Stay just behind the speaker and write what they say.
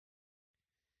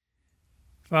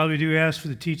Father, we do ask for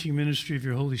the teaching ministry of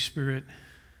your Holy Spirit.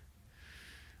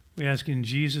 We ask in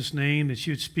Jesus' name that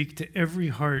you would speak to every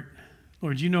heart.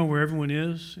 Lord, you know where everyone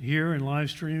is here and live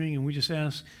streaming, and we just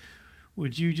ask,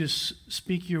 would you just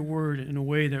speak your word in a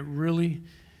way that really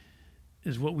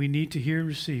is what we need to hear and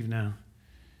receive now.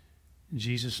 In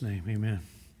Jesus' name, amen.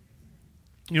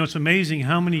 You know, it's amazing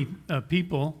how many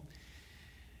people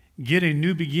get a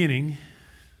new beginning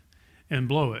and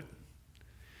blow it.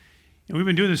 And we've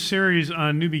been doing this series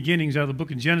on new beginnings out of the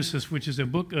book of Genesis, which is a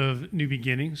book of new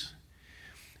beginnings.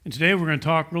 And today we're going to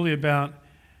talk really about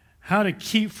how to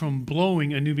keep from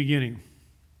blowing a new beginning.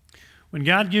 When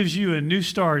God gives you a new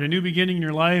start, a new beginning in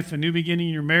your life, a new beginning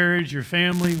in your marriage, your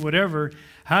family, whatever,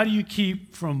 how do you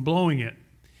keep from blowing it?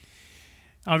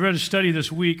 I read a study this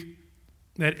week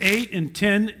that 8 in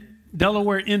 10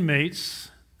 Delaware inmates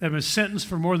that have been sentenced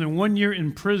for more than 1 year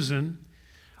in prison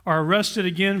are arrested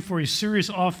again for a serious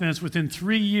offense within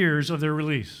 3 years of their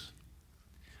release.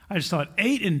 I just thought,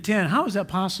 8 in 10, how is that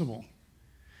possible?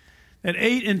 That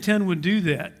 8 in 10 would do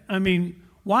that. I mean,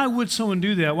 why would someone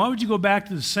do that? Why would you go back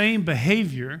to the same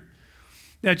behavior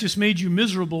that just made you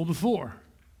miserable before?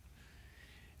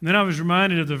 And then I was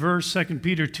reminded of the verse, 2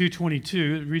 Peter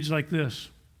 2:22. It reads like this.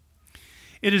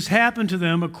 It has happened to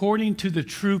them according to the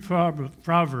true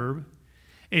proverb,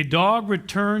 a dog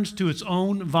returns to its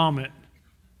own vomit,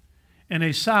 and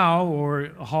a sow, or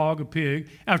a hog, a pig,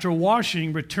 after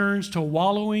washing, returns to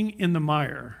wallowing in the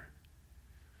mire.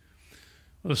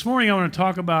 Well, this morning I want to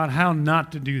talk about how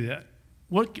not to do that.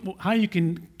 How you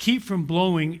can keep from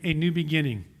blowing a new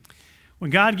beginning.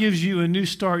 When God gives you a new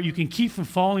start, you can keep from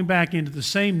falling back into the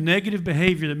same negative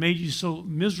behavior that made you so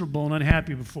miserable and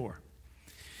unhappy before.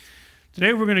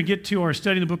 Today we're going to get to our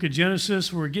study in the book of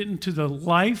Genesis. We're getting to the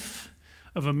life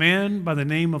of a man by the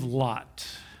name of Lot.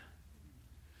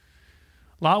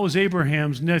 Lot was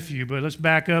Abraham's nephew, but let's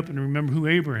back up and remember who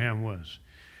Abraham was.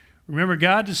 Remember,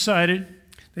 God decided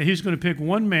that he was going to pick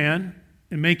one man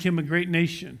and make him a great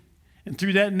nation. And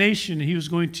through that nation, he was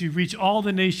going to reach all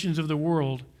the nations of the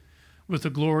world with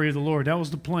the glory of the Lord. That was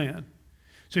the plan.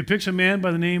 So he picks a man by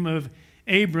the name of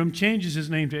Abram, changes his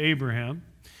name to Abraham.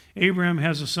 Abraham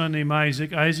has a son named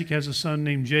Isaac. Isaac has a son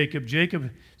named Jacob.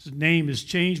 Jacob's name is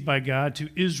changed by God to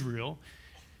Israel.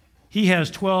 He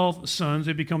has 12 sons.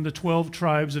 They become the 12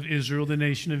 tribes of Israel, the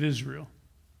nation of Israel.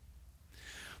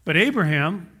 But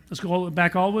Abraham, let's go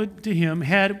back all the way to him,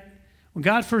 when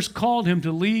God first called him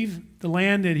to leave the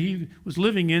land that he was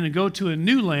living in and go to a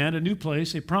new land, a new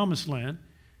place, a promised land,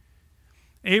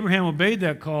 Abraham obeyed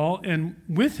that call, and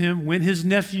with him went his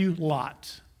nephew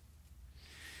Lot.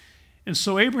 And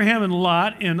so Abraham and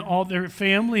Lot and all their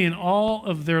family and all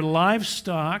of their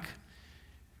livestock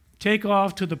take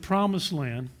off to the promised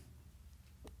land.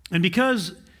 And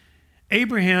because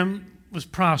Abraham was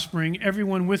prospering,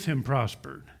 everyone with him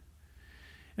prospered.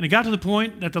 And it got to the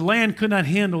point that the land could not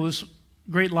handle this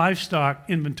great livestock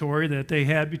inventory that they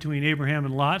had between Abraham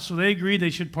and Lot, so they agreed they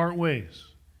should part ways.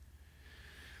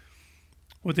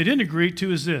 What they didn't agree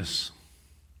to is this,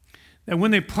 that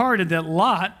when they parted, that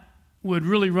Lot would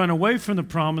really run away from the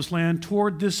promised land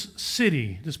toward this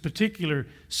city, this particular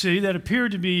city that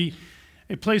appeared to be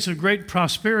a place of great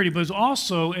prosperity, but is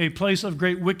also a place of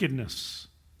great wickedness.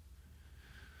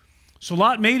 So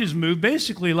Lot made his move.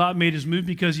 Basically, Lot made his move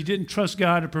because he didn't trust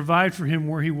God to provide for him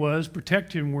where he was,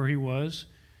 protect him where he was.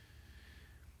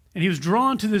 And he was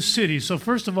drawn to this city. So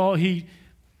first of all, he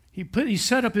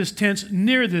set up his tents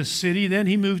near this city. Then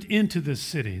he moved into this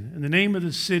city. And the name of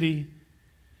the city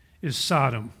is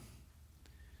Sodom.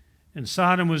 And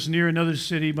Sodom was near another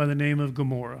city by the name of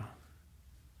Gomorrah.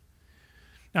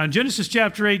 Now in Genesis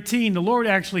chapter 18, the Lord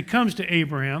actually comes to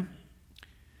Abraham.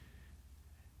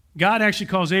 God actually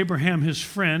calls Abraham his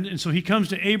friend, and so he comes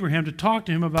to Abraham to talk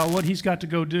to him about what he's got to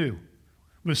go do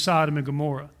with Sodom and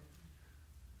Gomorrah.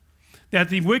 That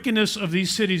the wickedness of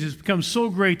these cities has become so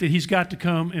great that he's got to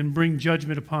come and bring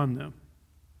judgment upon them.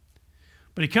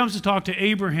 But he comes to talk to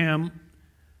Abraham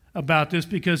about this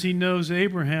because he knows that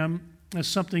Abraham has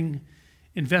something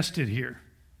invested here.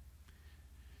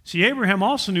 See, Abraham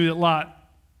also knew that Lot,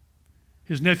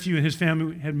 his nephew and his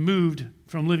family, had moved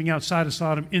from living outside of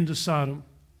Sodom into Sodom.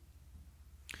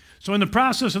 So in the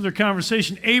process of their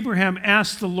conversation, Abraham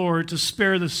asked the Lord to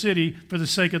spare the city for the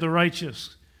sake of the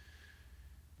righteous.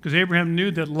 Because Abraham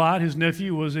knew that Lot, his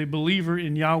nephew, was a believer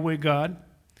in Yahweh God.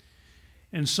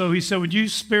 And so he said, would you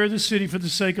spare the city for the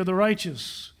sake of the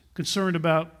righteous? Concerned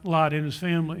about Lot and his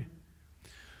family.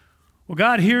 Well,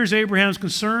 God hears Abraham's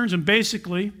concerns, and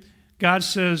basically God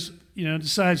says,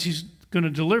 decides he's going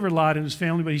to deliver Lot and his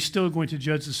family, but he's still going to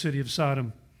judge the city of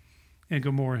Sodom and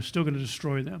Gomorrah, still going to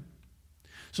destroy them.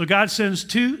 So God sends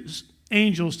 2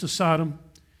 angels to Sodom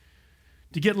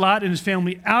to get Lot and his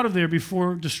family out of there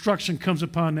before destruction comes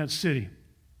upon that city.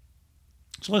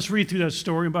 So let's read through that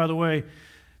story. And by the way,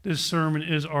 this sermon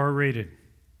is R-rated.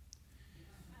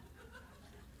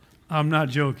 I'm not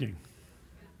joking.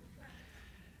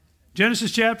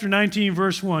 Genesis chapter 19,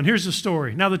 verse 1. Here's the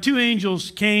story. Now the two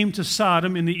angels came to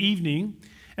Sodom in the evening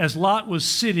as Lot was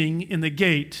sitting in the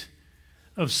gate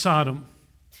of Sodom.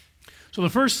 So the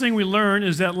first thing we learn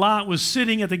is that Lot was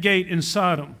sitting at the gate in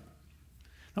Sodom.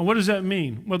 Now what does that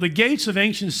mean? Well, the gates of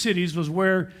ancient cities was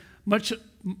where much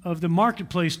of the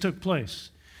marketplace took place.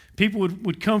 People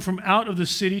would come from out of the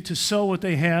city to sell what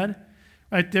they had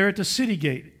right there at the city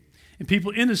gate. And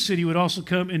people in the city would also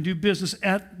come and do business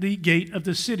at the gate of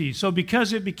the city. So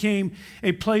because it became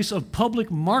a place of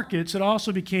public markets, it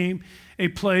also became a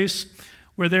place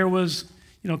where there was,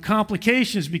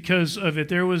 complications because of it.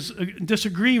 There was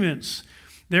disagreements.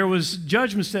 There was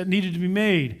judgments that needed to be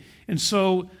made. And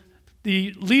so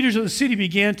the leaders of the city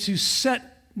began to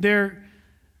set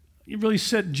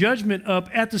judgment up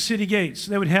at the city gates.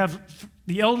 They would have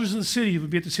the elders of the city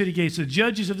would be at the city gates. The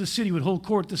judges of the city would hold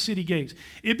court at the city gates.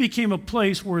 It became a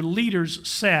place where leaders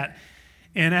sat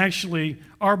and actually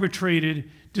arbitrated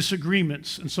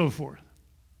disagreements and so forth.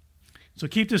 So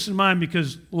keep this in mind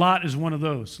because Lot is one of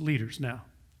those leaders now.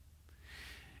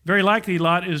 Very likely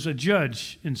Lot is a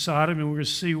judge in Sodom, and we're going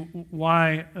to see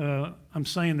why I'm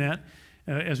saying that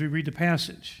as we read the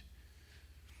passage.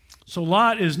 So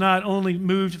Lot is not only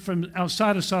moved from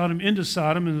outside of Sodom into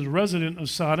Sodom and is a resident of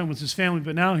Sodom with his family,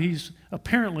 but now he's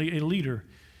apparently a leader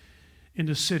in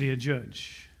the city, a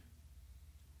judge.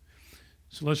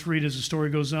 So let's read as the story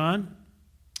goes on,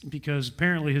 because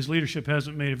apparently his leadership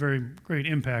hasn't made a very great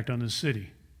impact on this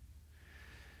city.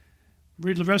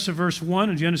 Read the rest of verse 1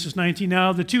 in Genesis 19.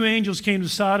 Now the two angels came to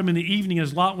Sodom in the evening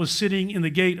as Lot was sitting in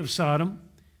the gate of Sodom.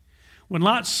 When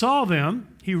Lot saw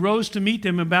them, he rose to meet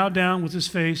them and bowed down with his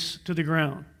face to the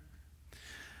ground.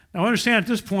 Now understand at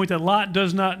this point that Lot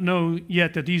does not know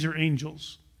yet that these are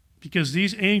angels, because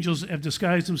these angels have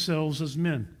disguised themselves as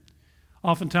men.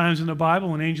 Oftentimes in the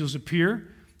Bible, when angels appear,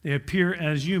 they appear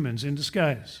as humans in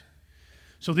disguise.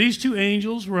 So these two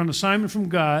angels were on assignment from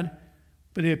God,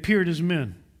 but they appeared as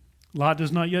men. Lot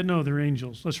does not yet know they're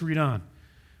angels. Let's read on.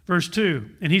 Verse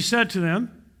 2, and he said to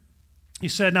them,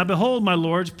 now behold, my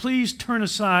lords, please turn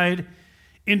aside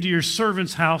into your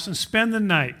servant's house and spend the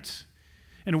night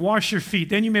and wash your feet.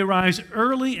 Then you may rise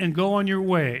early and go on your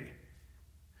way.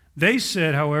 They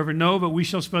said, however, no, but we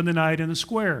shall spend the night in the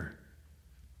square.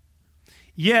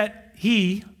 Yet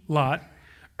he, Lot,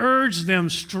 urged them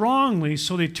strongly,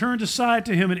 so they turned aside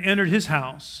to him and entered his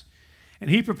house. And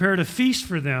he prepared a feast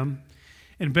for them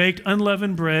and baked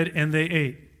unleavened bread, and they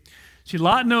ate. See,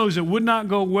 Lot knows it would not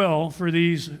go well for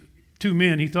these two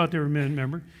men. He thought they were men,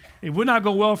 remember? It would not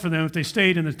go well for them if they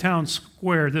stayed in the town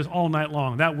square all night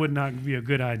long. That would not be a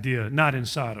good idea, not in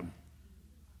Sodom.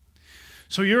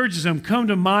 So he urges them, come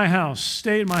to my house,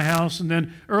 stay at my house, and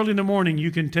then early in the morning you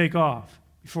can take off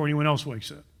before anyone else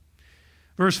wakes up.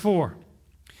 Verse 4,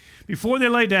 before they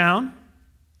lay down,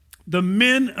 the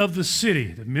men of the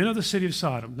city of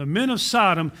Sodom, the men of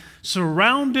Sodom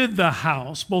surrounded the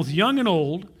house, both young and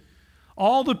old,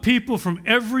 all the people from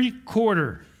every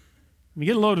quarter. Let me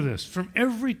get a load of this. From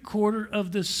every quarter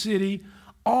of the city,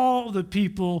 all the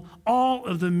people, all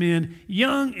of the men,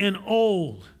 young and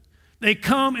old, they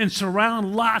come and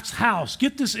surround Lot's house.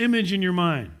 Get this image in your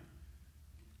mind.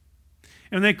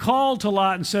 And they called to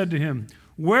Lot and said to him,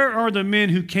 where are the men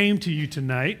who came to you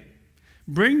tonight?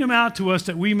 Bring them out to us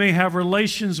that we may have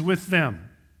relations with them.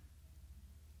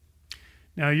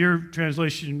 Now, your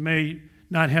translation may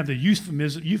not have the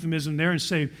euphemism there and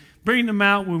say, bring them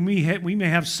out when we may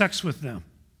have sex with them.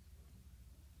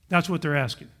 That's what they're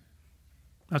asking.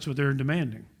 That's what they're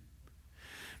demanding.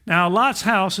 Now, Lot's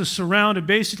house is surrounded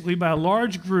basically by a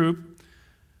large group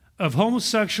of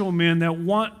homosexual men that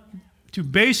want to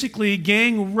basically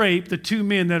gang rape the two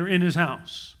men that are in his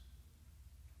house.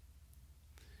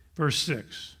 Verse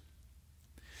 6.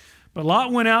 But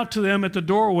Lot went out to them at the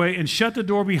doorway and shut the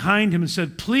door behind him and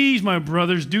said, please, my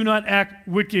brothers, do not act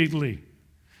wickedly.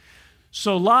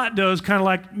 So Lot does kind of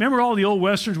like, remember all the old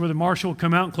westerns where the marshal would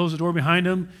come out and close the door behind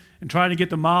him and try to get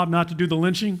the mob not to do the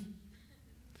lynching?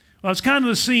 Well, it's kind of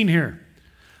the scene here.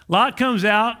 Lot comes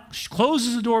out,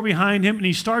 closes the door behind him, and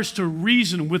he starts to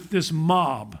reason with this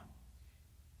mob.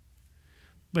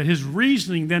 But his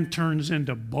reasoning then turns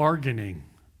into bargaining.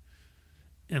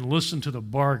 And listen to the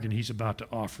bargain he's about to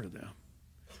offer them.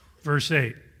 Verse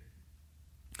 8.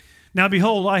 Now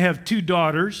behold, I have two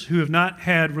daughters who have not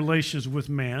had relations with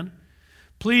man.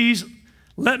 Please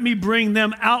let me bring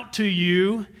them out to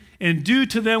you and do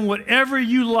to them whatever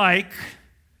you like.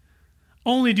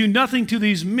 Only do nothing to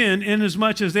these men,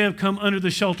 inasmuch as they have come under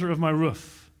the shelter of my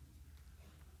roof.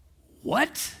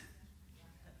 What?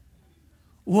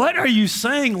 What are you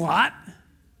saying, Lot?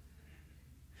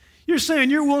 You're saying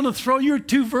you're willing to throw your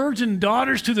 2 virgin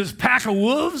daughters to this pack of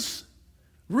wolves?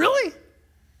 Really?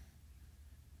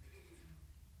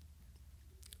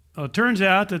 Well, it turns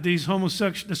out that this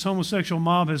homosexual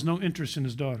mob has no interest in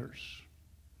his daughters.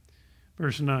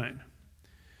 Verse 9.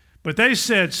 But they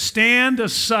said, stand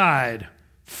aside.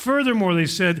 Furthermore, they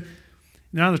said,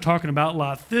 now they're talking about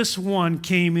Lot, this one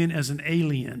came in as an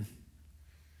alien.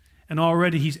 And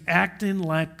already he's acting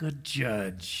like a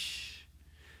judge.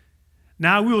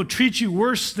 Now we will treat you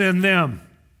worse than them.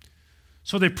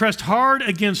 So they pressed hard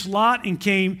against Lot and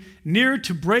came near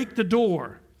to break the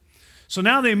door. So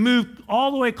now they moved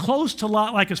all the way close to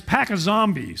Lot like a pack of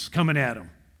zombies coming at him.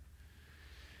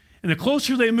 And the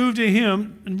closer they moved to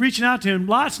him and reaching out to him,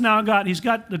 Lot's now he's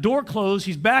got the door closed,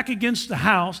 he's back against the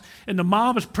house, and the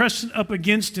mob is pressing up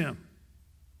against him.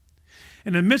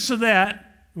 In the midst of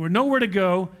that, we're nowhere to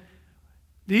go.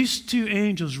 These 2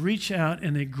 angels reach out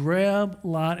and they grab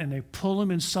Lot and they pull him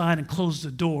inside and close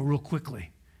the door real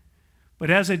quickly.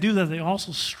 But as they do that, they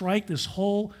also strike this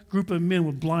whole group of men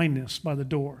with blindness by the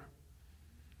door.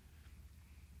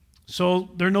 So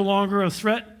they're no longer a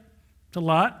threat to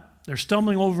Lot. They're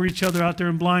stumbling over each other out there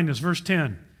in blindness. Verse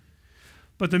 10.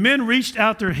 But the men reached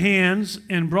out their hands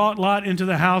and brought Lot into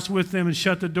the house with them and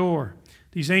shut the door,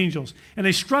 these angels. And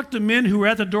they struck the men who were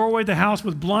at the doorway of the house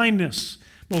with blindness,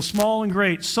 both small and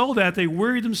great, so that they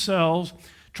wearied themselves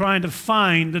trying to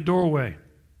find the doorway.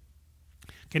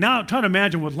 Okay, now try to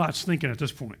imagine what Lot's thinking at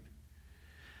this point.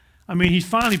 I mean, he's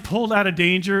finally pulled out of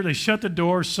danger. They shut the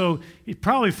door, so he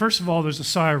probably, first of all, there's a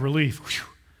sigh of relief. Whew.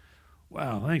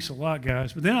 Wow, thanks a lot,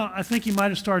 guys. But then I think he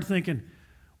might have started thinking,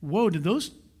 whoa, did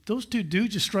those 2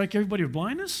 dudes just strike everybody with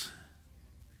blindness?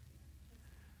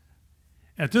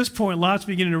 At this point, Lot's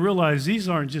beginning to realize these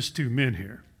aren't just 2 men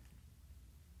here.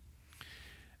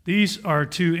 These are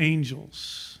 2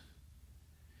 angels.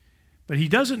 But he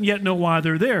doesn't yet know why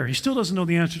they're there. He still doesn't know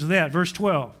the answer to that. Verse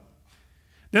 12.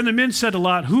 Then the men said to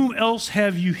Lot, whom else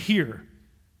have you here?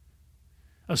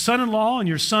 A son-in-law and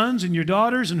your sons and your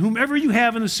daughters and whomever you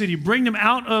have in the city, bring them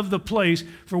out of the place,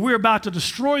 for we're about to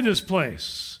destroy this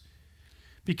place.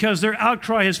 Because their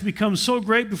outcry has become so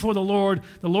great before the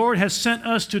Lord has sent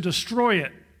us to destroy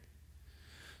it.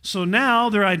 So now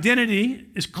their identity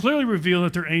is clearly revealed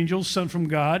that they're angels sent from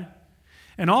God.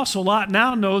 And also Lot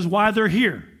now knows why they're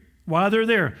here, why they're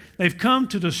there. They've come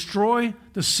to destroy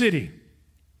the city.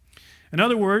 In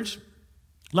other words,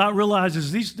 Lot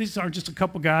realizes these aren't just a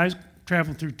couple guys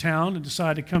traveling through town and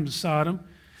decide to come to Sodom.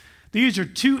 These are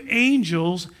 2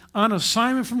 angels on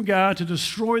assignment from God to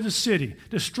destroy the city,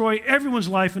 destroy everyone's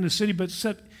life in the city, but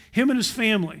except him and his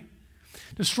family.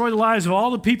 Destroy the lives of all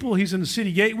the people he's in the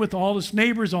city gate with, all his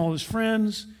neighbors, all his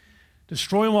friends.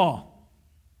 Destroy them all.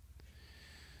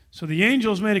 So the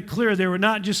angels made it clear they were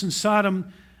not just in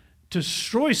Sodom to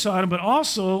destroy Sodom, but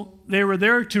also they were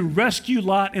there to rescue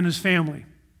Lot and his family.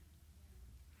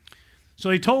 So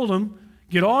they told him,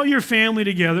 get all your family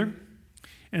together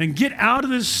and get out of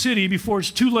this city before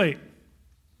it's too late.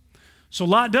 So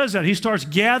Lot does that. He starts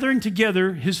gathering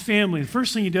together his family. The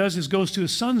first thing he does is goes to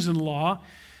his sons-in-law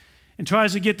and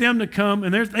tries to get them to come,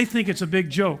 and they think it's a big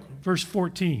joke. Verse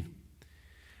 14.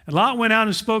 And Lot went out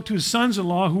and spoke to his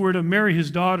sons-in-law who were to marry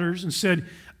his daughters and said,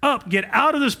 up, get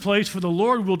out of this place, for the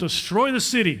Lord will destroy the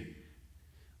city.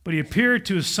 But he appeared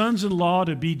to his sons-in-law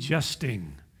to be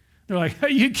jesting. They're like, are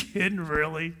you kidding,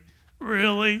 really?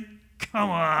 Really? Come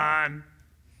on.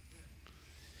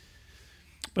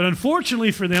 But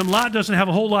unfortunately for them, Lot doesn't have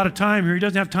a whole lot of time here. He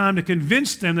doesn't have time to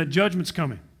convince them that judgment's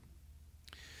coming.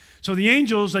 So the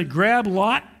angels, they grab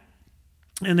Lot,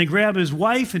 and they grab his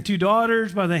wife and 2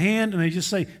 daughters by the hand, and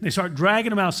they start dragging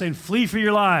them out, saying, flee for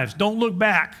your lives. Don't look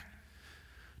back.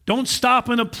 Don't stop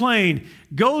in a plane.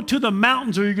 Go to the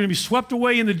mountains or you're going to be swept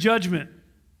away in the judgment.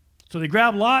 So they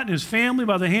grab Lot and his family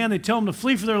by the hand. They tell them to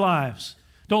flee for their lives.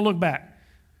 Don't look back.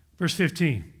 Verse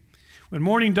 15. When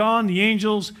morning dawned, the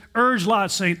angels urged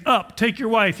Lot, saying, up, take your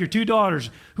wife, your 2 daughters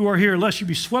who are here, lest you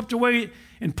be swept away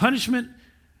in punishment,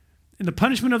 in the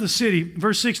punishment of the city.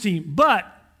 Verse 16. But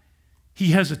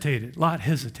he hesitated. Lot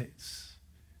hesitates.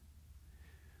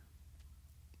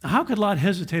 Now, how could Lot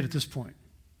hesitate at this point?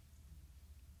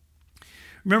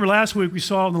 Remember last week we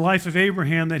saw in the life of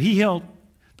Abraham that he held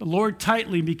the Lord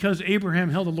tightly. Because Abraham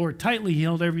held the Lord tightly, he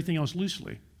held everything else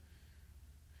loosely.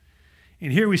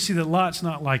 And here we see that Lot's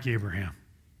not like Abraham.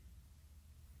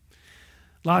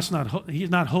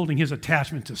 He's not holding his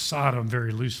attachment to Sodom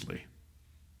very loosely.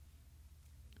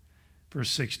 Verse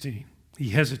 16, he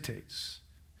hesitates.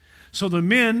 So the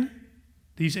men,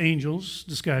 these angels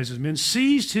disguised as men,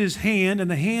 seized his hand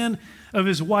and the hand of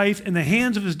his wife and the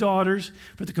hands of his daughters,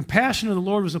 for the compassion of the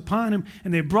Lord was upon him,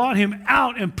 and they brought him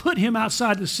out and put him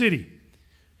outside the city.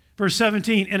 Verse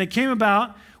 17, and it came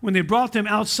about when they brought them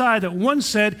outside that one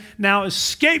said, now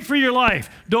escape for your life.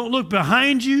 Don't look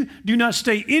behind you. Do not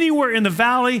stay anywhere in the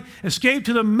valley. Escape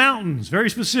to the mountains, very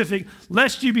specific,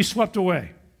 lest you be swept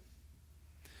away.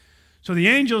 So the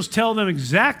angels tell them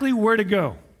exactly where to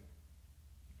go.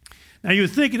 Now you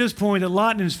would think at this point that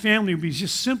Lot and his family would be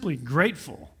just simply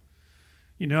grateful.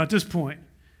 At this point,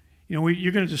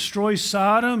 you're going to destroy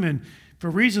Sodom, and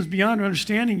for reasons beyond our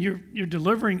understanding, you're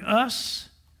delivering us.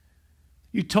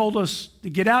 You told us to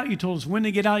get out. You told us when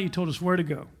to get out. You told us where to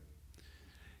go.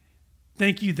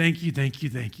 Thank you, thank you, thank you,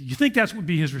 thank you. You think that would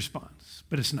be his response,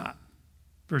 but it's not.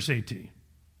 Verse 18.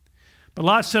 But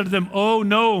Lot said to them, oh,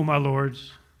 no, my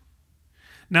lords.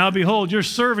 Now behold, your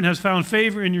servant has found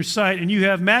favor in your sight, and you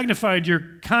have magnified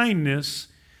your kindness,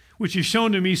 which you've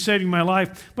shown to me, saving my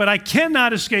life. But I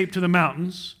cannot escape to the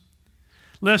mountains,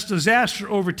 lest disaster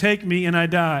overtake me and I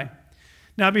die.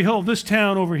 Now behold, this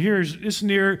town over here is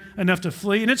near enough to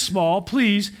flee, and it's small.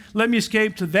 Please let me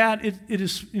escape to that. It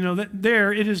is,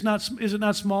 is it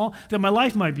not small, that my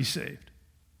life might be saved.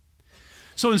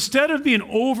 So instead of being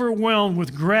overwhelmed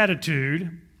with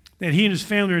gratitude that he and his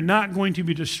family are not going to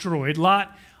be destroyed,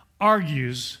 Lot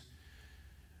argues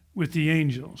with the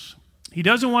angels. He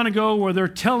doesn't want to go where they're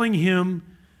telling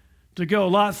him to go.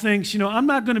 Lot thinks, I'm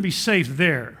not going to be safe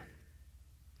there.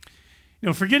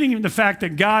 Forgetting the fact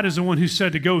that God is the one who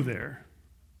said to go there.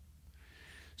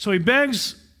 So he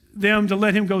begs them to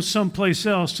let him go someplace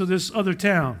else, to this other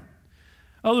town.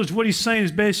 In other words, what he's saying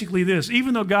is basically this.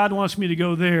 Even though God wants me to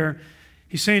go there,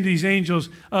 he's saying to these angels,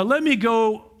 let me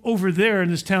go over there in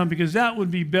this town because that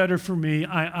would be better for me.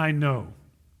 I know.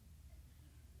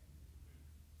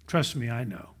 Trust me, I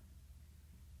know.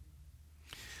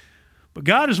 But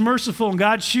God is merciful, and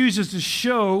God chooses to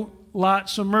show Lot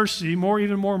some mercy,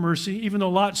 even more mercy, even though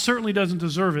Lot certainly doesn't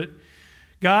deserve it.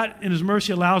 God, in his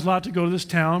mercy, allows Lot to go to this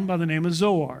town by the name of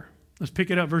Zoar. Let's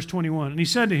pick it up, verse 21. And he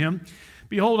said to him,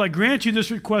 behold, I grant you this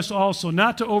request also,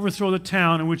 not to overthrow the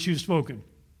town in which you've spoken.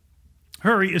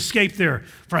 Hurry, escape there,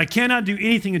 for I cannot do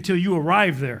anything until you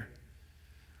arrive there.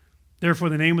 Therefore,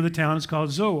 the name of the town is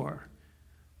called Zoar.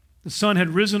 The sun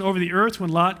had risen over the earth when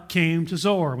Lot came to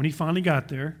Zoar, when he finally got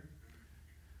there.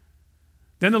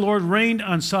 Then the Lord rained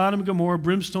on Sodom and Gomorrah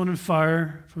brimstone and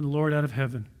fire from the Lord out of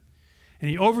heaven. And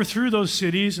he overthrew those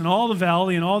cities and all the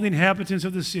valley and all the inhabitants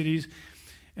of the cities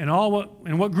and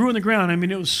what grew in the ground.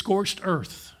 It was scorched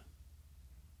earth.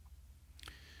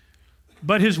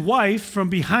 But his wife from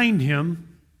behind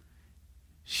him,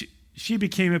 she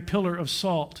became a pillar of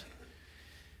salt.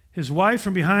 His wife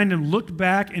from behind him looked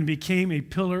back and became a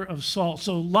pillar of salt.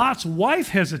 So Lot's wife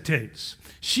hesitates.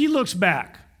 She looks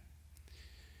back.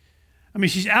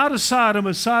 She's out of Sodom,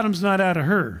 but Sodom's not out of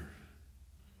her.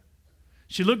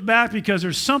 She looked back because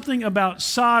there's something about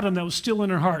Sodom that was still in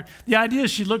her heart. The idea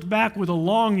is she looked back with a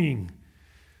longing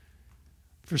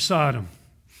for Sodom.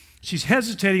 She's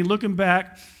hesitating, looking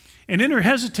back, and in her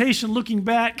hesitation, looking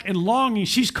back and longing,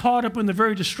 she's caught up in the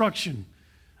very destruction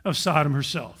of Sodom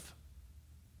herself.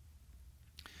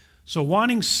 So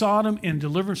wanting Sodom and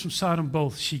deliverance from Sodom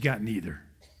both, she got neither.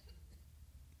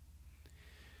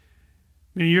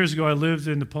 Many years ago, I lived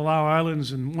in the Palau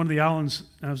Islands, and one of the islands,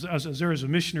 I was there as a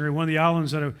missionary, one of the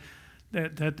islands that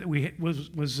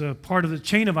was part of the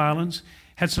chain of islands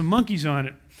had some monkeys on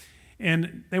it.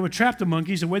 And they would trap the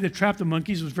monkeys. The way they trapped the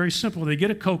monkeys was very simple. They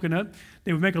get a coconut,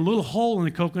 they would make a little hole in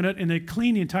the coconut, and they'd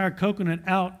clean the entire coconut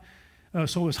out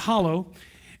so it was hollow.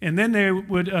 And then they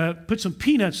would put some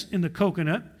peanuts in the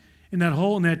coconut, in that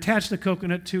hole, and they attach the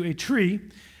coconut to a tree.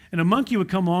 And a monkey would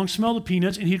come along, smell the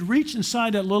peanuts, and he'd reach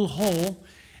inside that little hole,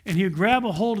 and he would grab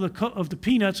a hold of the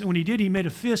peanuts, and when he did, he made a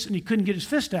fist, and he couldn't get his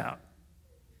fist out.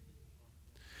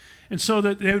 And so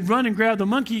that they would run and grab the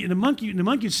monkey, and the monkey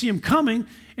would see him coming,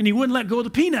 and he wouldn't let go of the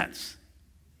peanuts.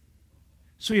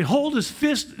 So he'd hold his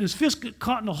fist got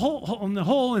caught in the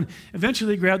hole, and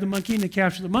eventually they grabbed the monkey, and they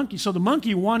captured the monkey. So the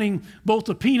monkey, wanting both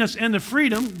the peanuts and the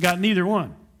freedom, got neither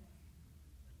one.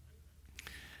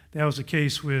 That was the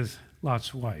case with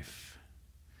Lot's wife.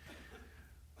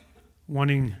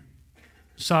 Wanting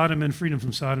Sodom and freedom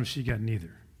from Sodom, she got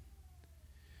neither.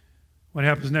 What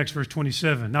happens next? Verse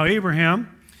 27. Now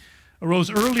Abraham arose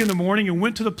early in the morning and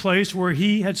went to the place where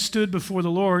he had stood before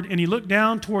the Lord, and he looked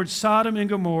down toward Sodom and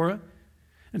Gomorrah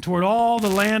and toward all the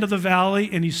land of the valley,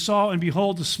 and he saw, and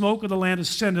behold, the smoke of the land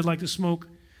ascended like the smoke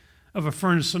of a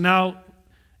furnace. So now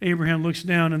Abraham looks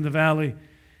down in the valley,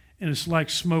 and it's like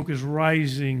smoke is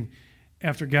rising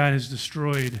after God has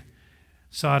destroyed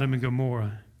Sodom and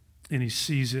Gomorrah, and he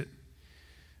sees it.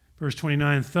 Verse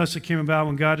 29, thus it came about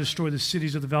when God destroyed the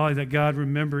cities of the valley that God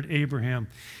remembered Abraham.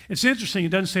 It's interesting, it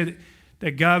doesn't say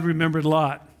that God remembered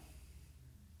Lot.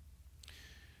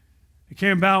 It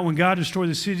came about when God destroyed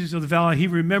the cities of the valley, he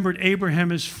remembered Abraham,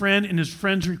 his friend, and his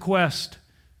friend's request.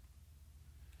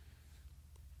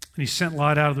 And he sent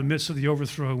Lot out of the midst of the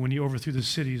overthrow when he overthrew the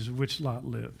cities of which Lot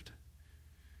lived.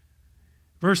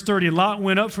 Verse 30, Lot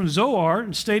went up from Zoar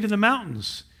and stayed in the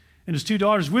mountains, and his 2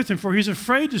 daughters with him, for he's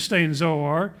afraid to stay in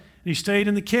Zoar, and he stayed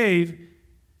in a cave,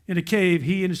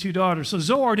 he and his 2 daughters. So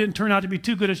Zoar didn't turn out to be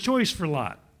too good a choice for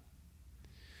Lot.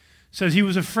 It says he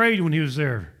was afraid when he was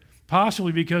there,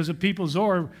 possibly because the people of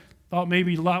Zoar thought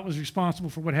maybe Lot was responsible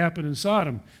for what happened in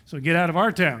Sodom, so get out of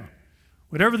our town.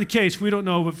 Whatever the case, we don't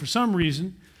know, but for some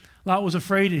reason, Lot was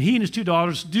afraid, and he and his 2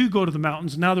 daughters do go to the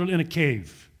mountains. Now they're in a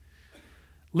cave,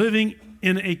 living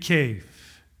in a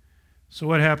cave. So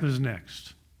what happens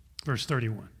next? Verse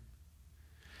 31.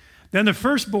 Then the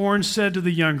firstborn said to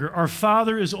the younger, our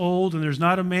father is old, and there's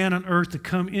not a man on earth to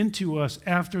come into us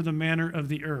after the manner of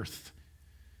the earth.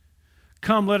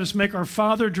 Come, let us make our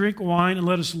father drink wine, and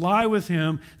let us lie with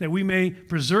him, that we may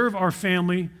preserve our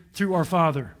family through our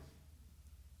father.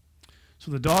 So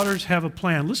the daughters have a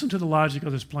plan. Listen to the logic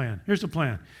of this plan. Here's the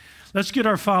plan. Let's get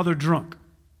our father drunk.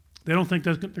 They don't think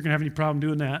they're going to have any problem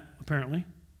doing that, apparently.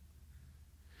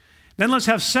 Then let's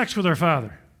have sex with our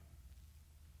father.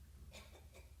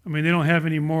 I mean, they don't have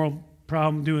any moral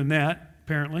problem doing that,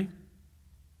 apparently.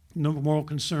 No moral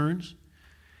concerns.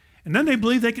 And then they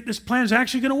believe this plan is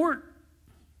actually going to work.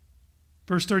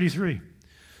 Verse 33.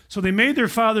 So they made their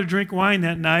father drink wine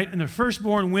that night, and the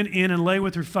firstborn went in and lay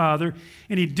with her father,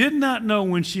 and he did not know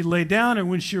when she lay down or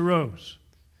when she arose.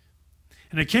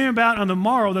 And it came about on the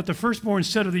morrow that the firstborn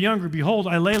said to the younger, behold,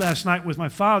 I lay last night with my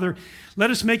father. Let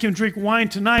us make him drink wine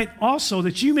tonight also,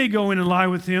 that you may go in and lie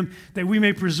with him, that we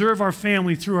may preserve our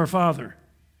family through our father.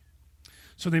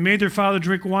 So they made their father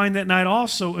drink wine that night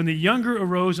also, and the younger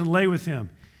arose and lay with him.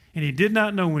 And he did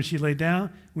not know when she lay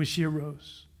down, when she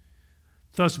arose.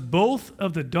 Thus both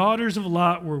of the daughters of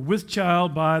Lot were with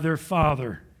child by their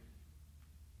father.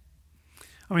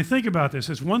 I mean, think about this.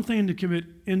 It's one thing to commit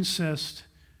incest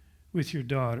with your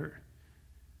daughter.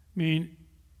 I mean,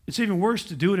 it's even worse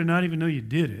to do it and not even know you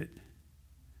did it.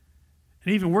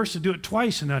 And even worse to do it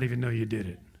twice and not even know you did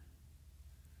it.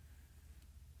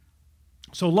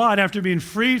 So Lot, after being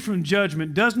freed from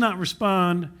judgment, does not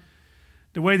respond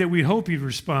the way that we hope he'd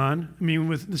respond. I mean,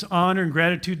 with this honor and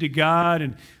gratitude to God,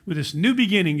 and with this new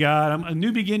beginning, God, I'm a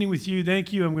new beginning with you.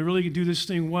 Thank you. I'm really going to do this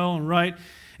thing well and right.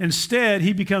 Instead,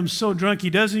 he becomes so drunk he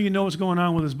doesn't even know what's going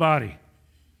on with his body.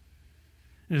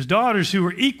 And his daughters, who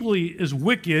are equally as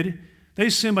wicked, they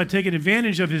sin by taking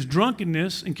advantage of his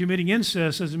drunkenness and committing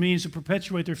incest as a means to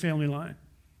perpetuate their family line.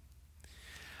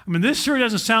 I mean, this sure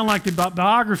doesn't sound like the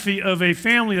biography of a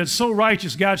family that's so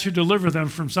righteous God should deliver them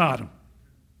from Sodom.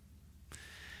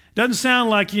 Doesn't sound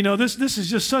like, this is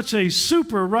just such a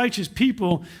super righteous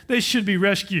people, they should be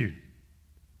rescued.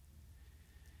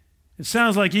 It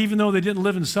sounds like even though they didn't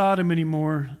live in Sodom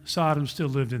anymore, Sodom still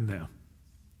lived in them.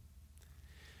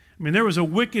 I mean, there was a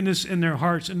wickedness in their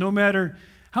hearts, and no matter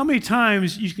how many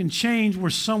times you can change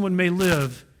where someone may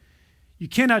live, you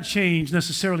cannot change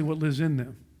necessarily what lives in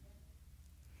them.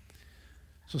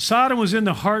 So Sodom was in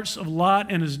the hearts of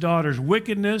Lot and his daughters.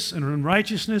 Wickedness and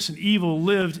unrighteousness and evil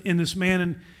lived in this man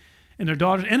and their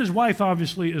daughters, and his wife,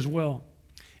 obviously, as well.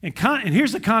 And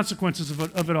here's the consequences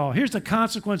of it all. Here's the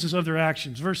consequences of their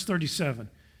actions. Verse 37.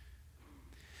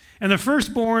 And the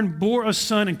firstborn bore a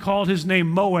son and called his name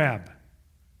Moab.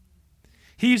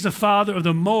 He's the father of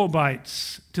the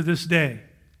Moabites to this day.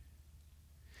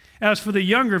 As for the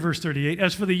younger, verse 38,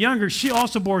 as for the younger, she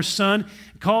also bore a son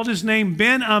and called his name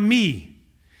Ben-Ami.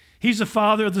 He's the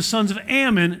father of the sons of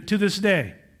Ammon to this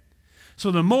day.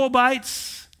 So the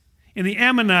Moabites and the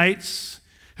Ammonites,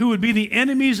 who would be the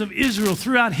enemies of Israel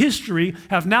throughout history,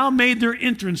 have now made their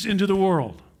entrance into the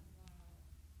world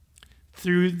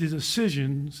through the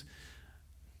decisions,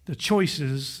 the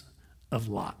choices of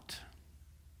Lot.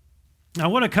 Now,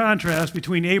 what a contrast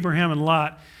between Abraham and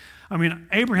Lot. I mean,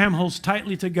 Abraham holds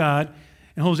tightly to God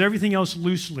and holds everything else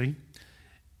loosely.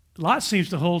 Lot seems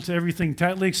to hold to everything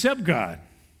tightly except God.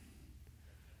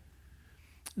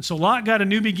 And so Lot got a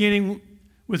new beginning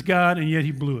with God, and yet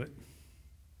he blew it.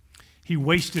 He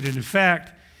wasted it. In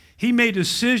fact, he made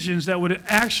decisions that would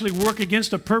actually work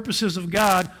against the purposes of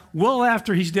God well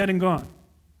after he's dead and gone.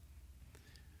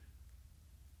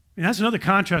 And that's another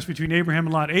contrast between Abraham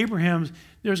and Lot.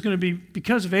 There's going to be,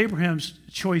 because of Abraham's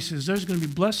choices, there's going to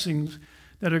be blessings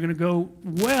that are going to go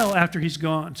well after he's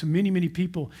gone to many, many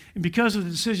people. And because of the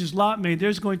decisions Lot made,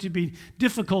 there's going to be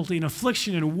difficulty and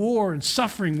affliction and war and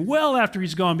suffering well after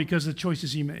he's gone because of the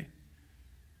choices he made.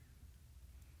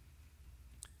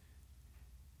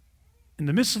 In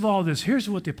the midst of all this, here's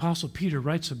what the Apostle Peter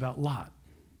writes about Lot.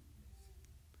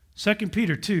 2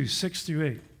 Peter 2, 6 through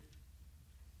 8.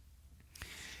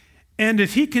 And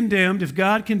if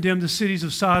God condemned the cities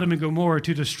of Sodom and Gomorrah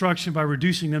to destruction by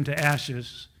reducing them to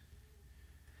ashes,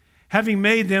 having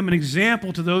made them an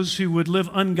example to those who would live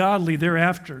ungodly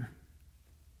thereafter.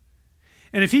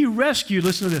 And if he rescued,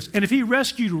 listen to this, and if he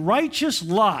rescued righteous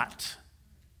Lot,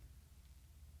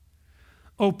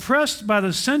 oppressed by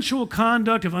the sensual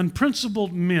conduct of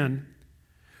unprincipled men,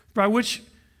 by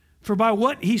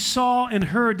what he saw and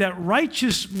heard, that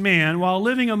righteous man, while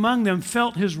living among them,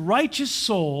 felt his righteous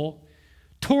soul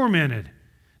tormented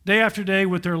day after day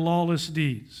with their lawless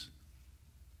deeds.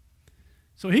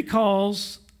 So he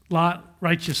calls Lot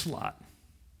righteous Lot.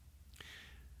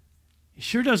 He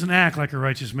sure doesn't act like a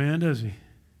righteous man, does he?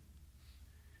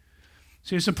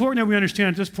 See, it's important that we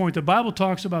understand at this point the Bible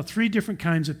talks about three different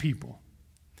kinds of people.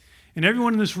 And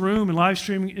everyone in this room and live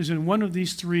streaming is in one of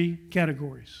these three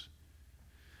categories.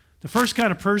 The first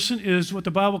kind of person is what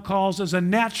the Bible calls as a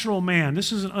natural man.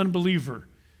 This is an unbeliever.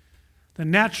 The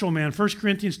natural man, 1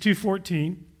 Corinthians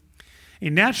 2:14. A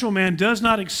natural man does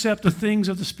not accept the things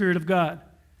of the Spirit of God,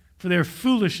 for they are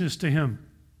foolishness to him.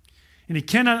 And he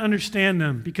cannot understand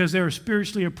them because they are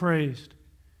spiritually appraised.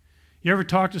 You ever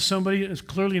talk to somebody that's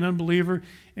clearly an unbeliever,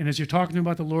 and as you're talking to them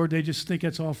about the Lord, they just think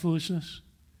that's all foolishness?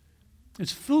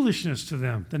 It's foolishness to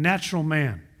them, the natural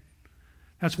man.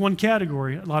 That's one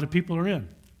category a lot of people are in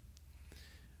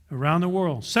around the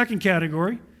world. Second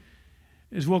category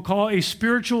is what we'll call a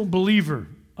spiritual believer.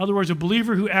 In other words, a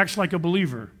believer who acts like a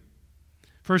believer.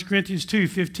 1 Corinthians 2,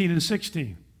 15 and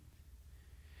 16.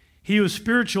 He who is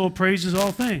spiritual praises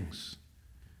all things.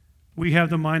 We have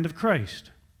the mind of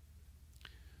Christ.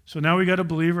 So now we got a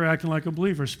believer acting like a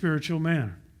believer, a spiritual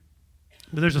man.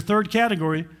 But there's a third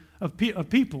category of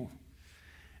people,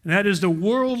 and that is the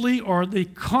worldly or the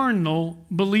carnal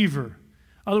believer.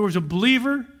 In other words, a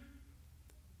believer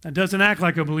that doesn't act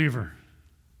like a believer.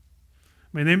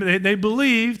 I mean, they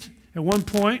believed at one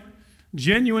point,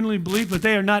 genuinely believed, but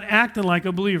they are not acting like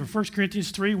a believer. 1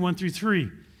 Corinthians 3, 1 through 3.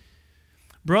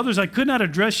 Brothers, I could not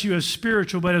address you as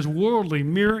spiritual, but as worldly,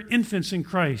 mere infants in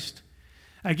Christ.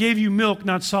 I gave you milk,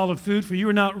 not solid food, for you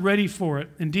are not ready for it.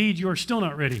 Indeed, you are still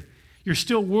not ready. You're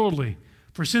still worldly.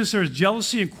 For since there is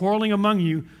jealousy and quarreling among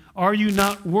you, are you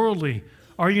not worldly?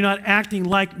 Are you not acting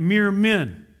like mere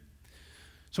men?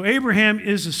 So Abraham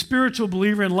is a spiritual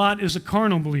believer and Lot is a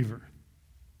carnal believer.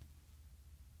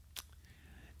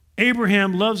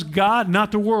 Abraham loves God,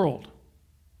 not the world.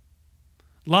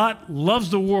 Lot loves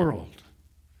the world.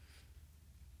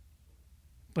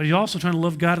 But he's also trying to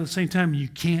love God at the same time. You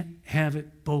can't have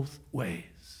it both ways.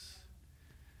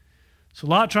 So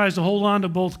Lot tries to hold on to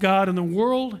both God and the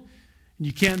world, and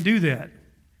you can't do that.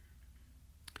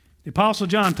 The Apostle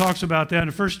John talks about that in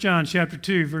 1 John chapter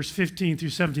 2, verse 15 through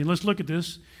 17. Let's look at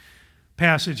this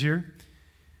passage here.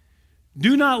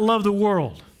 Do not love the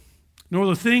world, nor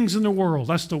the things in the world.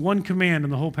 That's the one command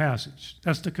in the whole passage.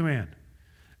 That's the command.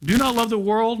 Do not love the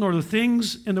world, nor the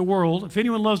things in the world. If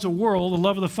anyone loves the world, the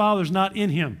love of the Father is not in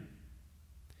him.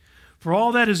 For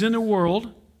all that is in the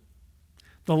world,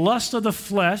 the lust of the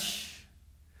flesh,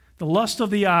 the lust of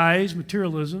the eyes,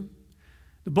 materialism,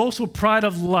 the boastful pride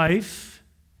of life,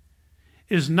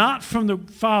 is not from the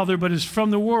Father, but is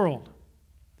from the world.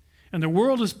 And the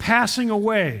world is passing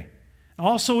away,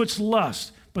 also its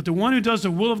lust. But the one who does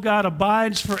the will of God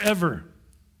abides forever.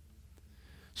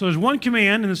 So there's one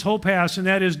command in this whole passage, and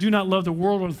that is, do not love the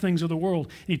world or the things of the world.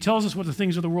 And he tells us what the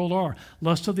things of the world are.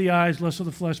 Lust of the eyes, lust of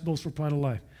the flesh, boastful pride of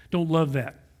life. Don't love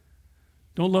that.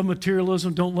 Don't love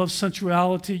materialism. Don't love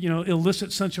sensuality,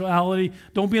 illicit sensuality.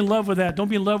 Don't be in love with that. Don't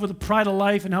be in love with the pride of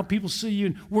life and how people see you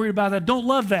and worry about that. Don't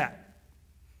love that.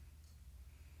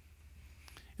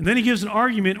 And then he gives an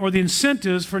argument or the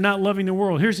incentives for not loving the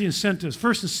world. Here's the incentives.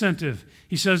 First incentive,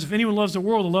 he says, if anyone loves the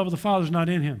world, the love of the Father is not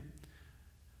in him.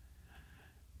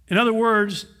 In other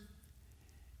words,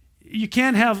 you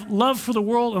can't have love for the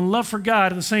world and love for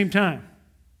God at the same time.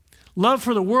 Love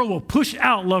for the world will push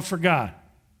out love for God.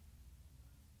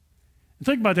 And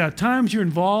think about that. At times you're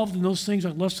involved in those things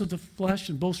like lust of the flesh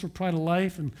and boastful pride of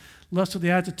life and lust of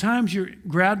the eyes. At times you're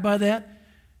grabbed by that.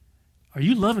 Are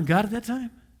you loving God at that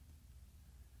time?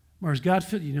 Or is God,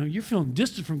 you're feeling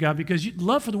distant from God because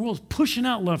love for the world is pushing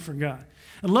out love for God.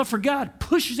 And love for God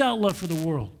pushes out love for the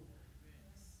world.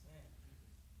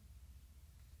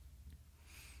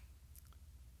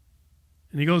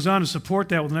 And he goes on to support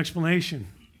that with an explanation.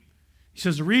 He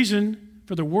says the reason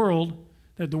for the world,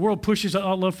 that the world pushes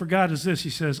out love for God is this. He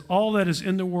says, all that is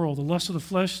in the world, the lust of the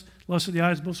flesh, lust of the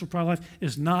eyes, boastful pride of life,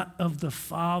 is not of the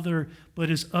Father, but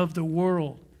is of the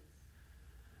world.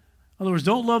 In other words,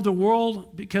 don't love the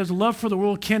world because love for the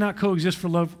world cannot coexist for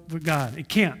love for God. It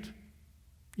can't.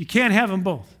 You can't have them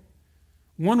both.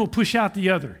 One will push out the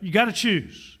other. You got to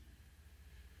choose.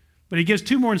 But he gives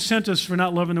two more incentives for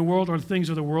not loving the world or the things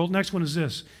of the world. Next one is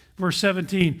this, verse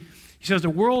 17. He says, the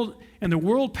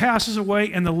world passes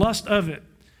away and the lust of it.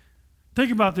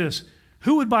 Think about this.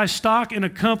 Who would buy stock in a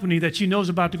company that you know is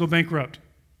about to go bankrupt?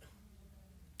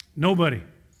 Nobody.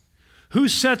 Who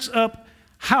sets up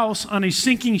house on a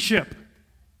sinking ship?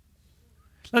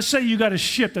 Let's say you got a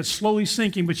ship that's slowly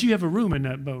sinking, but you have a room in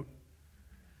that boat.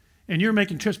 And you're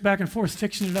making trips back and forth,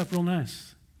 fixing it up real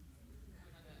nice.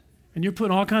 And you're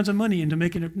putting all kinds of money into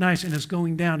making it nice, and it's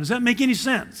going down. Does that make any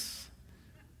sense?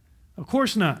 Of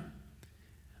course not.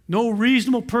 No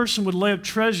reasonable person would lay up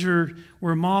treasure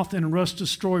where moth and rust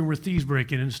destroy and where thieves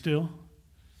break in and steal.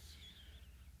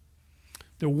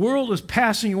 The world is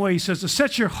passing away. He says to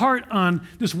set your heart on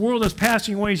this world that's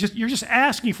passing away. You're just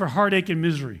asking for heartache and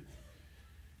misery.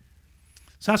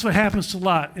 So that's what happens to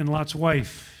Lot and Lot's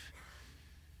wife.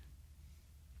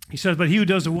 He says, but he who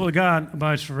does the will of God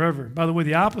abides forever. By the way,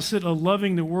 the opposite of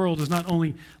loving the world is not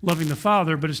only loving the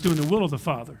Father, but it's doing the will of the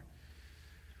Father.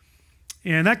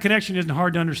 And that connection isn't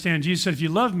hard to understand. Jesus said, if you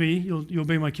love me, you'll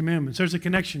obey my commandments. There's a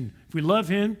connection. If we love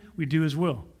him, we do his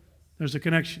will. There's a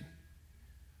connection.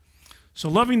 So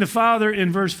loving the Father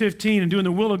in verse 15 and doing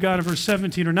the will of God in verse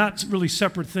 17 are not really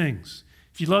separate things.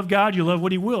 If you love God, you love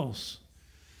what he wills.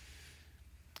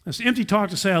 It's empty talk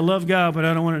to say I love God, but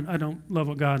I don't love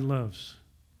what God loves.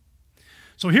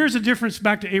 So here's the difference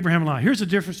back to Abraham and Lot. Here's the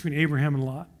difference between Abraham and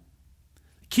Lot.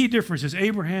 The key difference is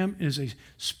Abraham is a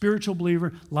spiritual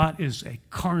believer. Lot is a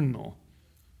carnal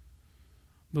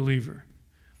believer.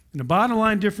 And the bottom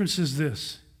line difference is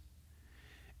this.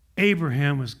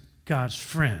 Abraham was God's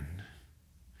friend,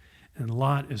 and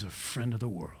Lot is a friend of the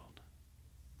world.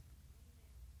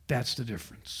 That's the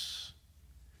difference.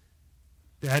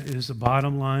 That is the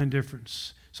bottom line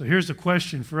difference. So here's the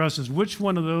question for us is which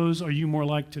one of those are you more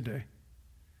like today?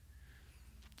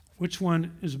 Which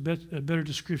one is a better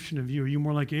description of you? Are you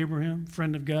more like Abraham,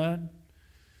 friend of God?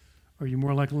 Or are you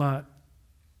more like Lot,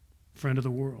 friend of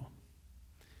the world?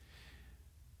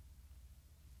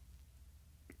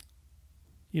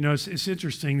 You know, it's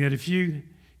interesting that if you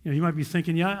might be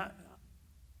thinking, yeah,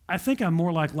 I think I'm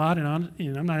more like Lot, and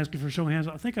I'm not asking for a show of hands.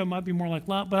 I think I might be more like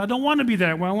Lot, but I don't want to be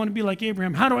that way. I want to be like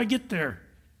Abraham. How do I get there?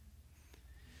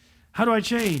 How do I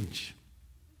change?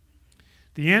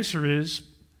 The answer is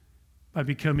by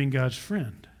becoming God's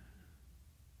friend.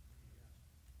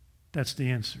 That's the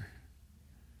answer.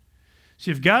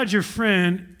 See, if God's your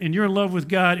friend and you're in love with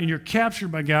God and you're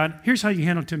captured by God, here's how you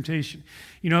handle temptation.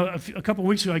 You know, a couple of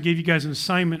weeks ago, I gave you guys an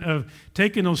assignment of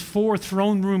taking those 4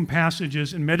 throne room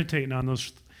passages and meditating on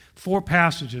those 4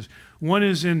 passages. One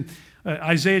is in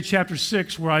Isaiah chapter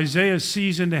 6, where Isaiah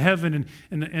sees into heaven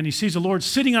and he sees the Lord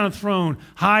sitting on a throne,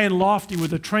 high and lofty,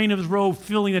 with the train of his robe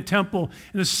filling the temple.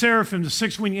 And the seraphim, the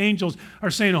 6-winged angels,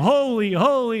 are saying, holy,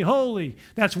 holy, holy.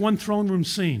 That's one throne room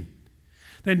scene.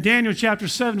 Then Daniel chapter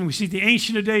 7, we see the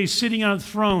Ancient of Days sitting on a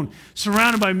throne,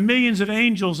 surrounded by millions of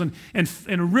angels and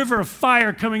a river of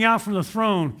fire coming out from the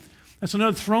throne. That's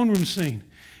another throne room scene.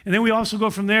 And then we also go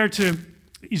from there to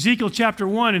Ezekiel chapter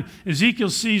 1, and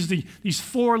Ezekiel sees these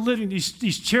 4 living,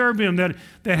 these cherubim that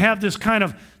have this kind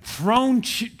of throne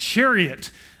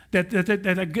chariot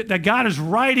that God is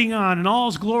riding on in all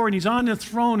his glory, and he's on the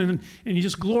throne, and he's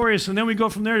just glorious. And then we go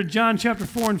from there to John chapter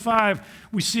 4 and 5.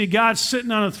 We see God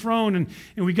sitting on a throne, and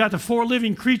we got the 4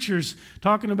 living creatures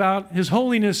talking about his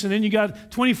holiness, and then you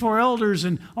got 24 elders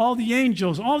and all the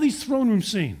angels, all these throne room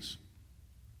scenes.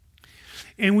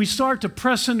 And we start to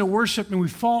press into worship, and we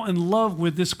fall in love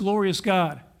with this glorious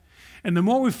God. And the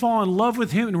more we fall in love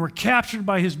with him and we're captured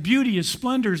by his beauty, his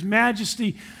splendor, his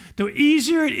majesty, the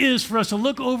easier it is for us to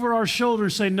look over our shoulder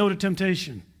and say no to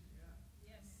temptation.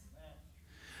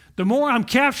 The more I'm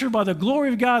captured by the glory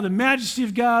of God, the majesty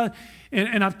of God,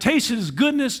 and I've tasted his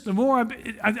goodness, the more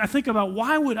I think about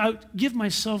why would I give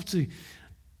myself to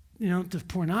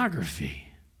pornography?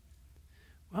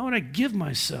 Why would I give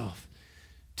myself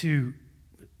to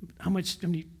how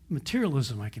many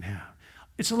materialism I can have?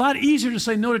 It's a lot easier to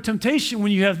say no to temptation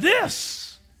when you have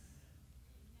this.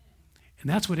 And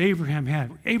that's what Abraham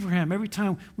had. Abraham, every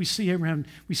time we see Abraham,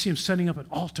 we see him setting up an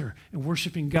altar and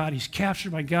worshiping God. He's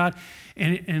captured by God.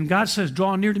 And God says,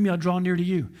 draw near to me, I'll draw near to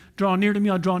you. Draw near to me,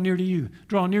 I'll draw near to you.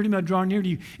 Draw near to me, I'll draw near to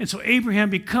you. And so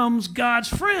Abraham becomes God's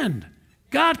friend.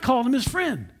 God called him his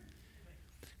friend.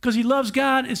 Because he loves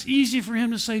God, it's easy for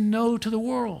him to say no to the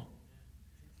world.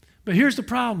 But here's the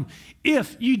problem.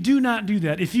 If you do not do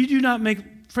that, if you do not make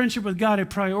friendship with God a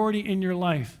priority in your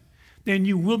life, then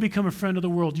you will become a friend of the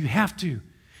world. You have to.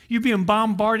 You're being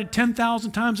bombarded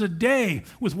 10,000 times a day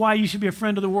with why you should be a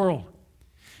friend of the world.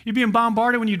 You're being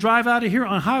bombarded when you drive out of here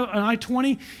on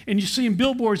I-20 and you're seeing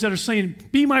billboards that are saying,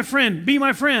 be my friend, be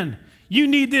my friend. You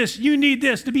need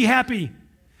this to be happy.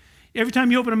 Every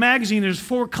time you open a magazine, there's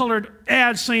 4 colored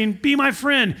ads saying, be my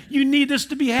friend, you need this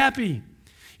to be happy.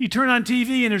 You turn on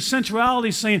TV and there's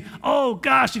sensuality saying, oh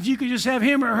gosh, if you could just have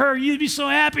him or her, you'd be so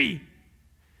happy.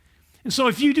 And so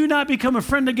if you do not become a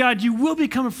friend of God, you will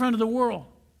become a friend of the world.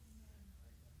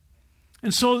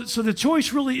 And so the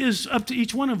choice really is up to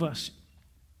each one of us.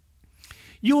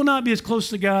 You will not be as close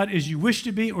to God as you wish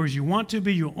to be or as you want to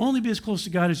be. You'll only be as close to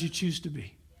God as you choose to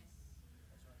be.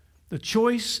 The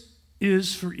choice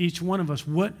is for each one of us.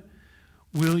 What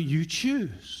will you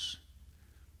choose?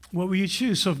 What will you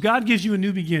choose? So if God gives you a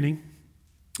new beginning,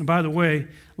 and by the way,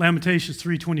 Lamentations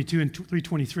 3:22 and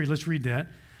 3:23, let's read that.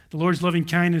 The Lord's loving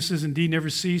kindnesses indeed never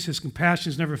cease. His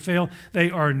compassions never fail. They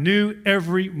are new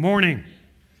every morning.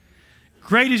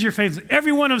 Great is your faithfulness.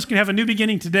 Every one of us can have a new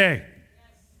beginning today.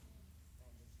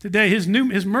 Today, his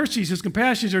mercies, his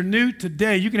compassions are new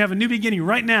today. You can have a new beginning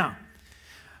right now.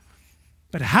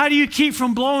 But how do you keep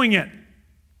from blowing it?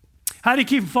 How do you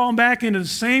keep from falling back into the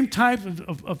same type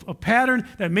of pattern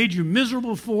that made you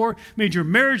miserable before, made your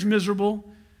marriage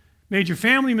miserable, made your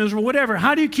family miserable, whatever?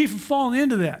 How do you keep from falling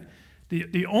into that?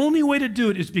 The only way to do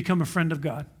it is become a friend of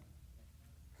God.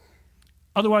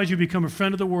 Otherwise, you become a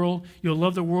friend of the world. You'll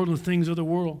love the world and the things of the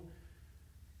world.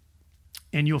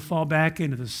 And you'll fall back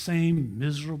into the same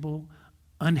miserable,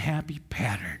 unhappy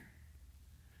pattern.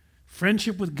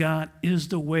 Friendship with God is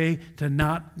the way to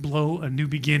not blow a new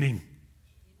beginning.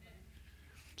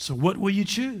 So what will you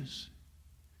choose?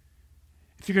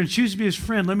 If you're going to choose to be his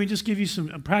friend, let me just give you some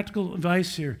practical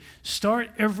advice here. Start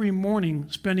every morning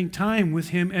spending time with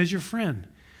him as your friend.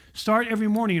 Start every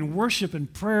morning in worship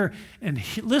and prayer and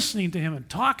listening to him and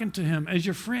talking to him as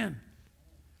your friend.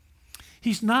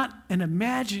 He's not an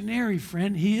imaginary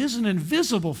friend. He is an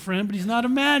invisible friend, but he's not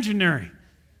imaginary.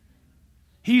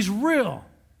 He's real.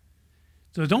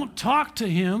 So don't talk to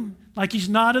him like he's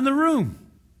not in the room.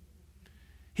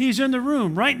 He's in the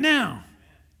room right now.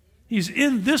 He's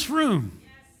in this room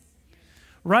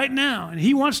right now. And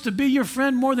he wants to be your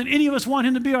friend more than any of us want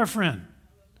him to be our friend.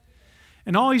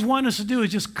 And all he's wanting us to do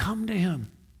is just come to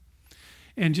him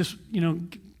and just,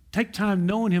 take time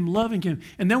knowing him, loving him.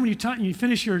 And then when you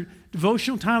finish your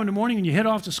devotional time in the morning and you head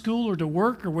off to school or to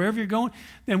work or wherever you're going,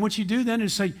 then what you do then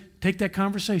is say, take that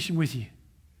conversation with you.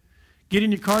 Get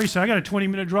in your car, you say, I got a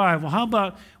 20-minute drive. Well, how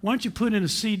about, why don't you put in a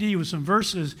CD with some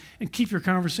verses and keep your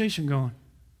conversation going?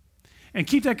 And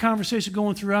keep that conversation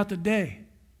going throughout the day.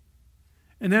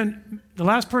 And then the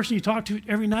last person you talk to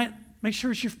every night, make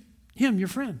sure it's him, your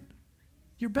friend,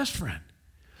 your best friend.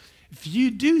 If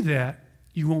you do that,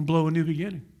 you won't blow a new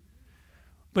beginning.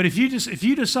 But if you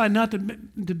decide not to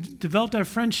develop that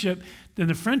friendship, then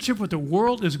the friendship with the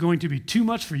world is going to be too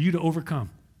much for you to overcome.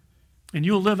 And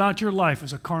you'll live out your life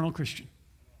as a carnal Christian.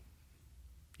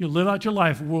 You'll live out your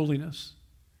life of worldliness.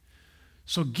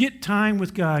 So get time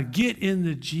with God. Get in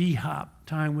the G-hop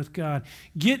time with God.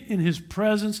 Get in his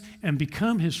presence and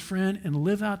become his friend and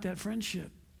live out that friendship.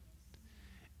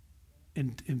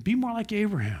 And be more like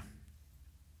Abraham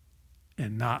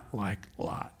and not like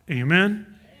Lot.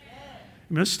 Amen?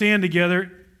 Let's stand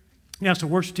together. Ask the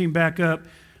worship team back up.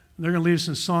 They're going to lead us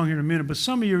in a song here in a minute. But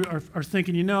some of you are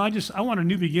thinking, I want a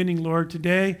new beginning, Lord,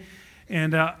 today.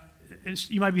 And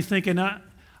you might be thinking,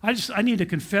 I need to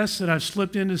confess that I've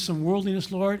slipped into some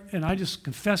worldliness, Lord, and I just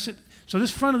confess it. So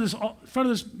this front of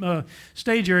this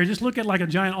stage area, just look at like a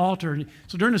giant altar.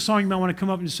 So during the song, you might want to come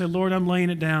up and just say, Lord, I'm laying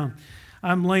it down.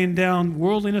 I'm laying down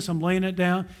worldliness. I'm laying it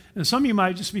down. And some of you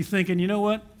might just be thinking, you know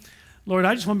what? Lord,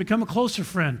 I just want to become a closer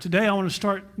friend. Today I want to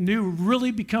start new, really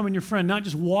becoming your friend, not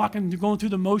just walking, going through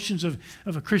the motions of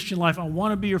a Christian life. I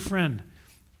want to be your friend.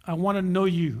 I want to know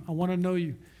you. I want to know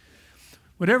you.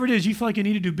 Whatever it is, you feel like you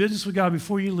need to do business with God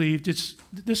before you leave,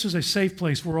 this is a safe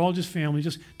place. We're all just family.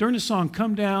 Just during the song,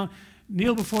 come down,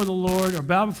 kneel before the Lord or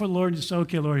bow before the Lord and just say,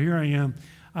 okay, Lord, here I am.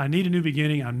 I need a new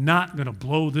beginning. I'm not going to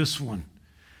blow this one.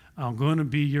 I'm going to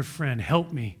be your friend.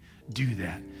 Help me do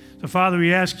that. So, Father,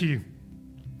 we ask you,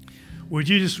 would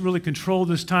you just really control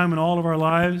this time in all of our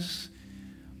lives?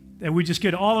 That we just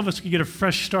all of us could get a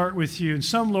fresh start with you. And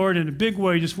some, Lord, in a big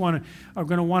way, are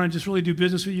going to want to just really do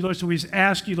business with you, Lord. So we just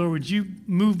ask you, Lord, would you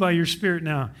move by your Spirit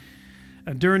now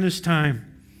during this time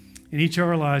in each of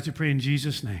our lives? We pray in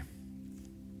Jesus' name.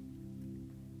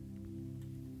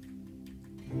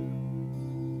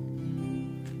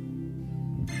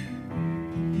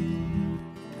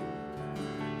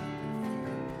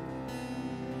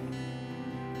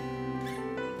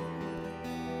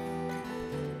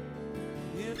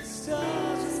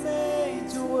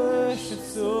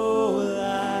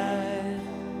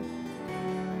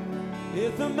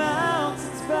 If the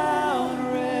mountains bow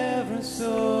in reverence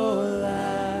so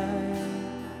alive,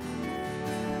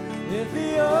 if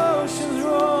the oceans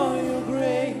roar your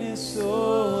greatness so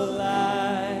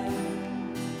alive,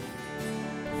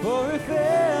 for if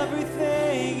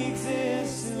everything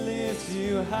exists and lifts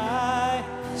you high,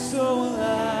 so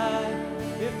alive,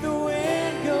 if the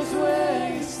wind goes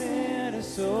where you stand, is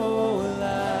so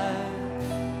alive,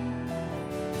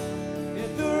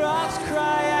 if the rocks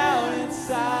cry out in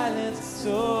silence,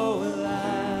 so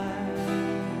alive,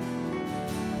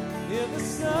 if the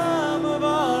sum of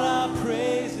all our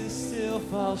praises still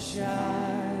falls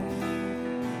shy,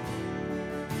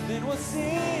 then we'll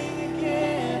sing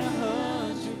again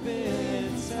 100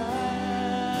 billion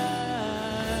times.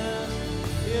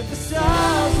 If the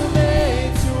stars were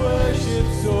made to worship,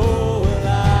 so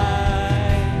alive,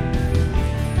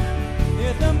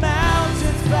 if the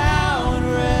mountains bow in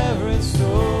reverence, so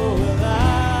alive,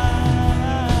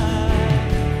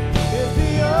 if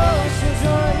the oceans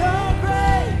roar your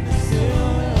greatness,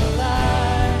 still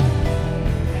alive,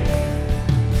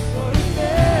 for if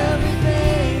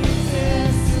everything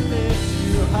exists to lift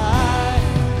you high,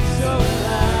 so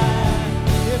alive,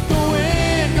 if the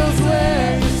wind goes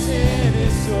where your sin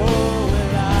is, so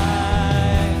alive,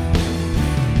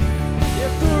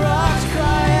 if the rocks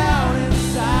cry out in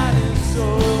silence, so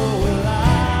alive,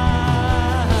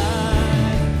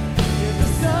 if the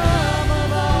sum of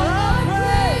all our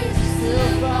praise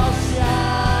still falls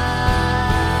shy,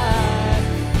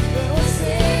 then we'll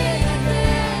sing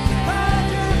again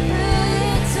 100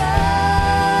 billion times.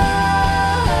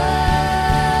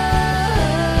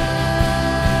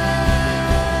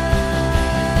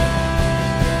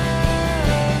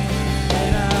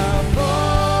 And I'll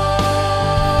fall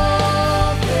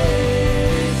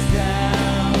face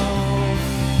down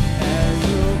as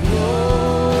your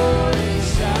glory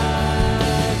shines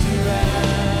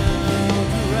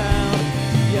around.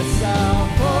 Yes, I'll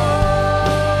fall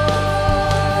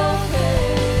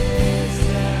face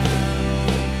down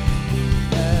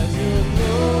as your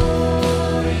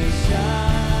glory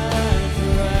shines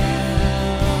around.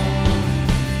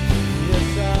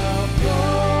 Yes, I'll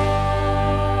fall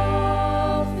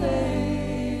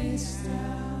face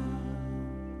down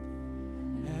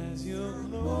as your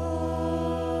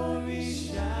glory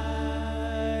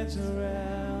shines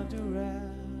around.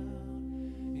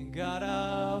 And God,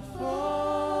 I'll fall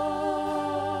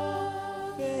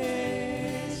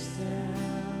face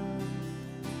down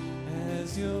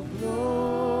as your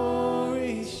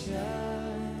glory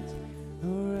shines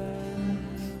around.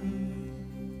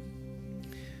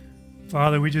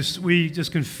 Father, we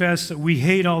just confess that we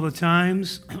hate all the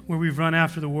times where we've run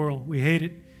after the world. We hate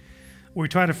it. Where we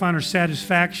try to find our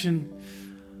satisfaction,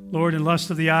 Lord, in lust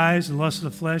of the eyes and lust of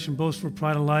the flesh and boastful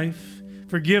pride of life.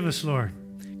 Forgive us, Lord.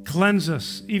 Cleanse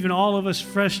us, even all of us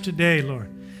fresh today, Lord.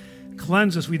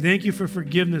 Cleanse us. We thank you for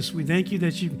forgiveness. We thank you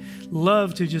that you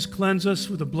love to just cleanse us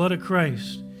with the blood of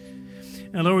Christ.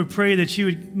 And Lord, we pray that you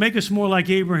would make us more like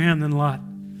Abraham than Lot.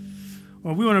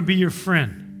 Lord, we want to be your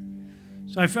friend.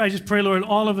 So I just pray, Lord,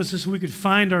 all of us, as we could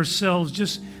find ourselves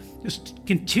just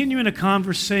continuing a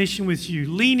conversation with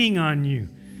you, leaning on you,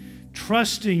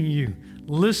 trusting you,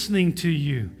 listening to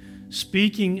you,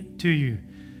 speaking to you,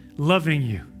 loving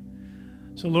you.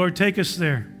 So, Lord, take us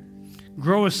there.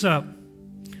 Grow us up,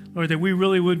 Lord, that we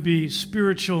really would be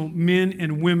spiritual men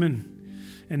and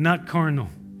women and not carnal.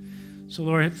 So,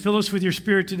 Lord, fill us with your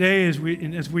Spirit today as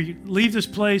we leave this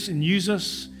place, and use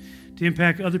us to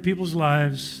impact other people's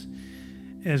lives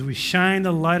as we shine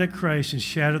the light of Christ and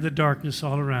shatter the darkness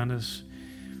all around us.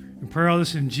 And pray all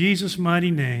this in Jesus'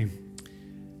 mighty name.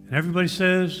 And everybody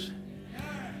says,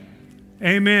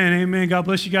 amen, amen. God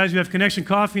bless you guys. We have Connection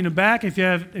Coffee in the back. If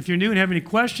you're new and have any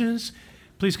questions,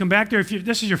 please come back there. If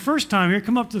this is your first time here,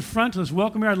 come up to the front. Let's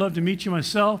welcome you. I'd love to meet you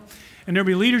myself. And there'll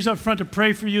be leaders up front to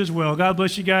pray for you as well. God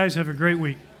bless you guys. Have a great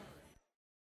week.